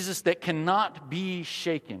in Jesus that cannot be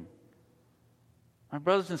shaken. My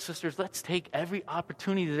brothers and sisters, let's take every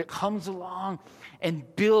opportunity that comes along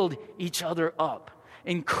and build each other up.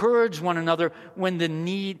 Encourage one another when they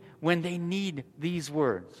need these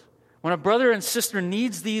words. When a brother and sister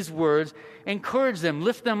needs these words, encourage them,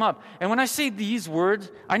 lift them up. And when I say these words,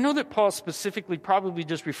 I know that Paul's specifically probably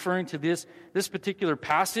just referring to this particular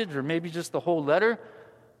passage or maybe just the whole letter.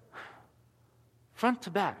 Front to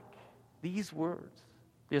back, these words,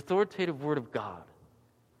 the authoritative word of God.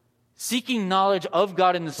 Seeking knowledge of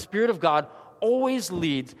God and the Spirit of God always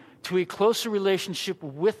leads to a closer relationship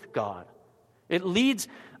with God. It leads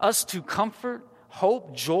us to comfort,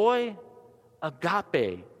 hope, joy,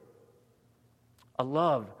 agape, a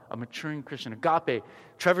love, a maturing Christian. Agape.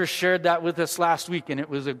 Trevor shared that with us last week, and it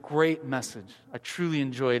was a great message. I truly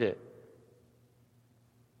enjoyed it.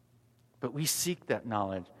 But we seek that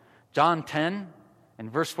knowledge. John 10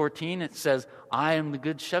 and verse 14, it says, I am the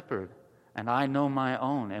good shepherd, and I know my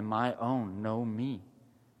own, and my own know me.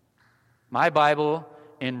 My Bible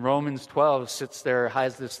in Romans 12 sits there,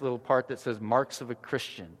 has this little part that says marks of a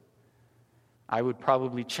Christian. I would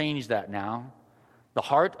probably change that now. The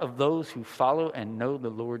heart of those who follow and know the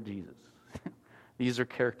Lord Jesus. These are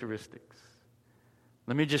characteristics.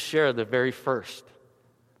 Let me just share the very first.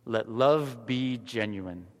 Let love be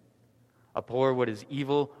genuine. Abhor what is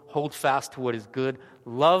evil. Hold fast to what is good.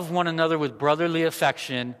 Love one another with brotherly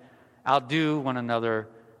affection. Outdo one another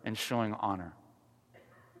in showing honor.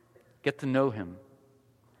 Get to know Him.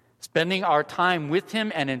 Spending our time with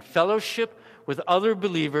Him and in fellowship with other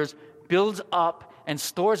believers builds up and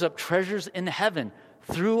stores up treasures in heaven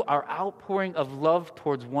through our outpouring of love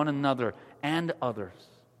towards one another and others.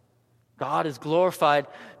 God is glorified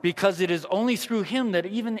because it is only through Him that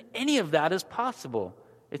even any of that is possible.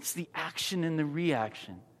 It's the action and the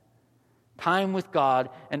reaction. Time with God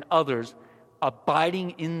and others,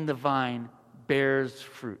 abiding in the vine, bears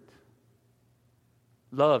fruit.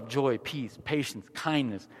 Love, joy, peace, patience,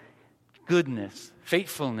 kindness, goodness,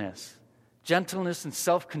 faithfulness, gentleness, and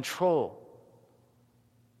self-control.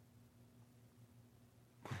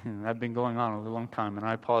 I've been going on a long time, and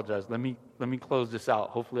I apologize. Let me close this out.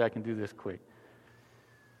 Hopefully I can do this quick.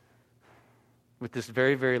 With this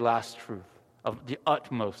very, very last truth of the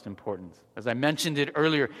utmost importance. As I mentioned it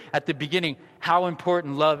earlier at the beginning, how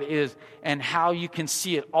important love is and how you can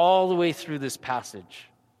see it all the way through this passage.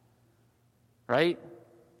 Right?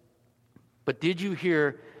 But did you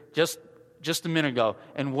hear just a minute ago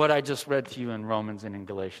and what I just read to you in Romans and in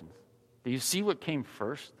Galatians? Do you see what came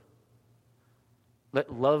first?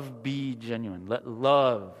 Let love be genuine. Let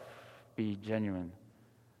love be genuine.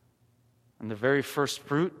 And the very first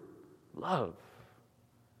fruit, love.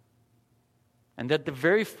 And that in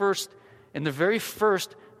the very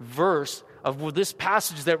first verse of this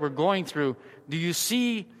passage that we're going through, do you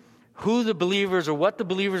see who the believers or what the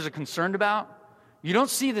believers are concerned about? You don't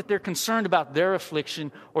see that they're concerned about their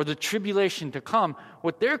affliction or the tribulation to come.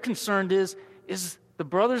 What they're concerned is the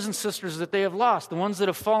brothers and sisters that they have lost, the ones that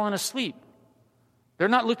have fallen asleep. They're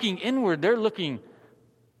not looking inward, they're looking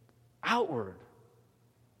outward.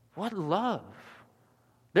 What love.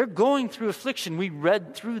 They're going through affliction. We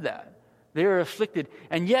read through that. They are afflicted.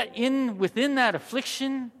 And yet within that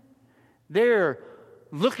affliction, they're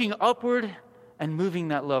looking upward and moving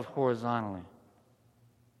that love horizontally.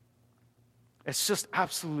 It's just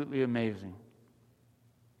absolutely amazing.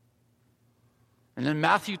 And in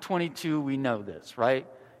Matthew 22, we know this, right?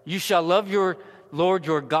 You shall love your Lord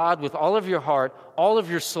your God with all of your heart, all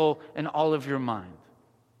of your soul, and all of your mind.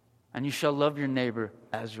 And you shall love your neighbor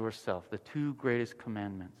as yourself. The two greatest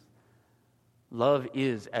commandments. Love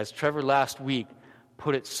is, as Trevor last week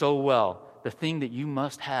put it so well, the thing that you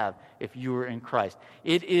must have if you are in Christ.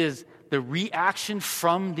 It is the reaction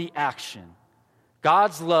from the action.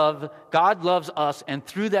 God loves us, and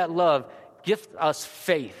through that love, gives us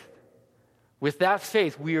faith. With that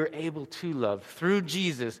faith, we are able to love. Through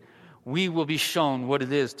Jesus, we will be shown what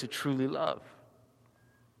it is to truly love.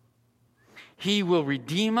 He will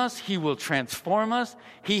redeem us. He will transform us.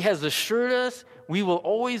 He has assured us we will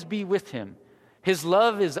always be with Him. His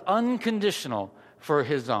love is unconditional for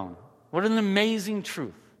His own. What an amazing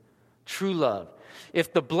truth. True love.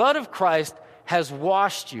 If the blood of Christ has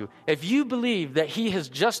washed you, if you believe that He has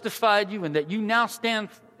justified you and that you now stand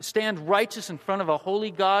righteous in front of a holy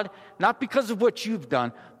God, not because of what you've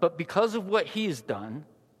done, but because of what He's done,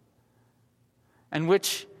 and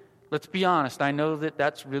which, let's be honest, I know that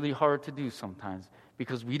that's really hard to do sometimes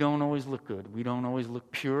because we don't always look good. We don't always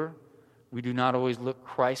look pure. We do not always look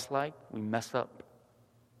Christ-like. We mess up.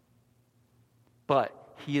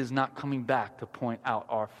 But He is not coming back to point out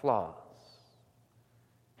our flaws.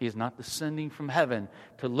 He is not descending from heaven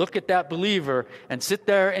to look at that believer and sit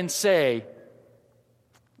there and say,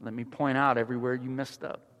 let me point out everywhere you messed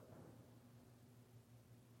up.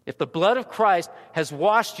 If the blood of Christ has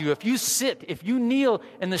washed you, if you kneel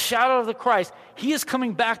in the shadow of the Christ, He is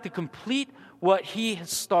coming back to complete what He has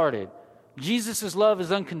started. Jesus' love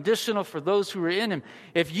is unconditional for those who are in Him.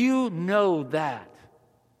 If you know that,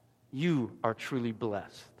 you are truly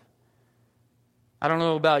blessed. I don't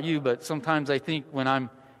know about you, but sometimes I think when I'm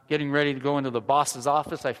getting ready to go into the boss's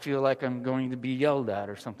office, I feel like I'm going to be yelled at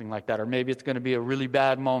or something like that. Or maybe it's going to be a really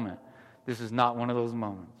bad moment. This is not one of those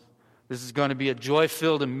moments. This is going to be a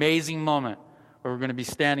joy-filled, amazing moment where we're going to be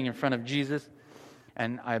standing in front of Jesus,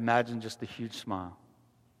 and I imagine just a huge smile.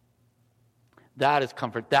 That is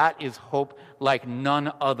comfort. That is hope like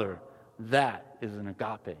none other. That is an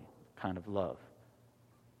agape kind of love.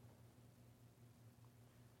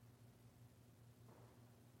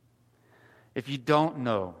 If you don't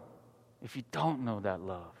know that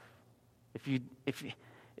love,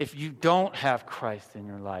 if if you don't have Christ in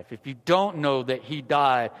your life, if you don't know that He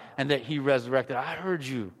died and that He resurrected, I urge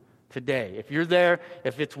you today, if you're there,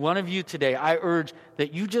 if it's one of you today, I urge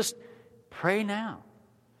that you just pray now.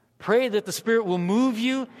 Pray that the Spirit will move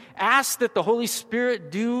you. Ask that the Holy Spirit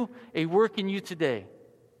do a work in you today.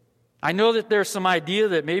 I know that there's some idea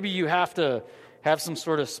that maybe you have to have some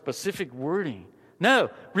sort of specific wording. No,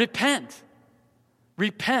 repent.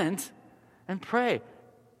 Repent and pray.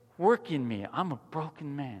 Work in me. I'm a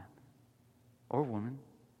broken man or woman.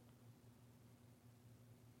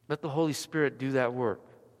 Let the Holy Spirit do that work.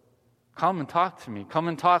 Come and talk to me. Come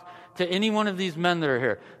and talk to any one of these men that are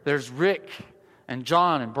here. There's Rick and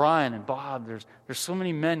John and Brian and Bob. There's so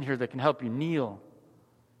many men here that can help you. Neil,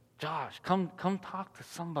 Josh, come talk to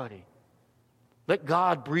somebody. Let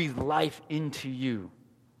God breathe life into you.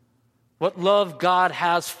 What love God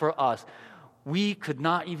has for us. We could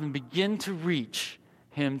not even begin to reach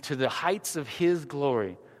Him to the heights of His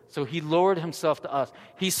glory. So He lowered Himself to us.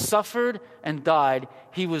 He suffered and died.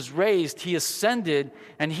 He was raised. He ascended.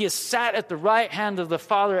 And He has sat at the right hand of the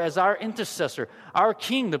Father as our intercessor, our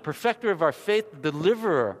King, the perfecter of our faith, the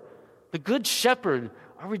deliverer, the good shepherd,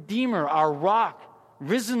 our Redeemer, our rock,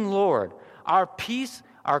 risen Lord, our peace,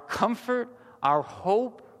 our comfort, our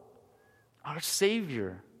hope, our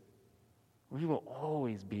Savior. We will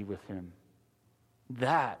always be with Him.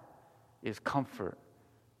 That is comfort.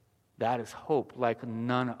 That is hope like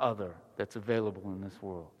none other that's available in this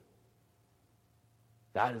world.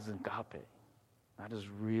 That is agape. That is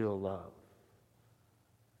real love.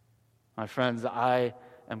 My friends, I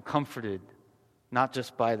am comforted not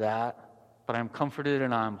just by that, but I'm comforted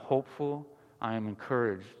and I'm hopeful. I am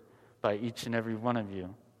encouraged by each and every one of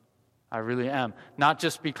you. I really am. Not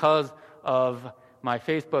just because of my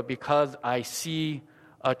faith, but because I see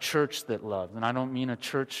a church that loves. And I don't mean a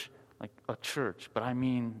church like a church, but I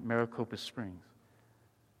mean Maricopa Springs.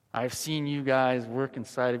 I've seen you guys work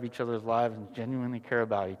inside of each other's lives and genuinely care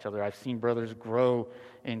about each other. I've seen brothers grow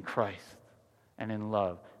in Christ and in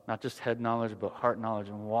love. Not just head knowledge, but heart knowledge,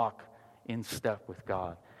 and walk in step with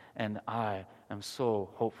God. And I am so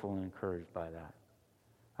hopeful and encouraged by that.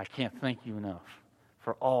 I can't thank you enough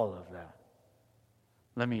for all of that.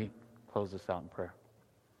 Let me close this out in prayer.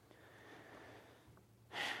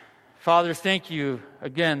 Father, thank you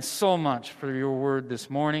again so much for your word this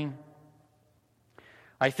morning.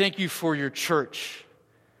 I thank you for your church.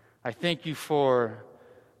 I thank you for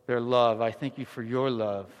their love. I thank you for your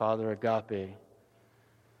love, Father Agape.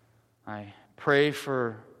 I pray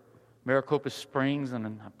for Maricopa Springs, and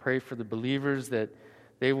I pray for the believers that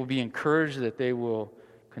they will be encouraged, that they will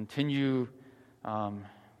continue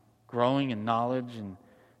growing in knowledge and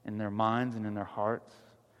in their minds and in their hearts.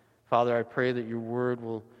 Father, I pray that your word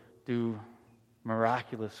will do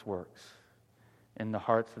miraculous works in the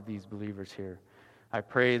hearts of these believers here. I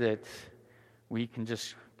pray that we can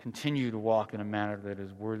just continue to walk in a manner that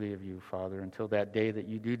is worthy of you, Father, until that day that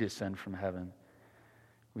you do descend from heaven.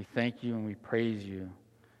 We thank you and we praise you,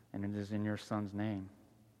 and it is in your Son's name.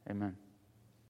 Amen.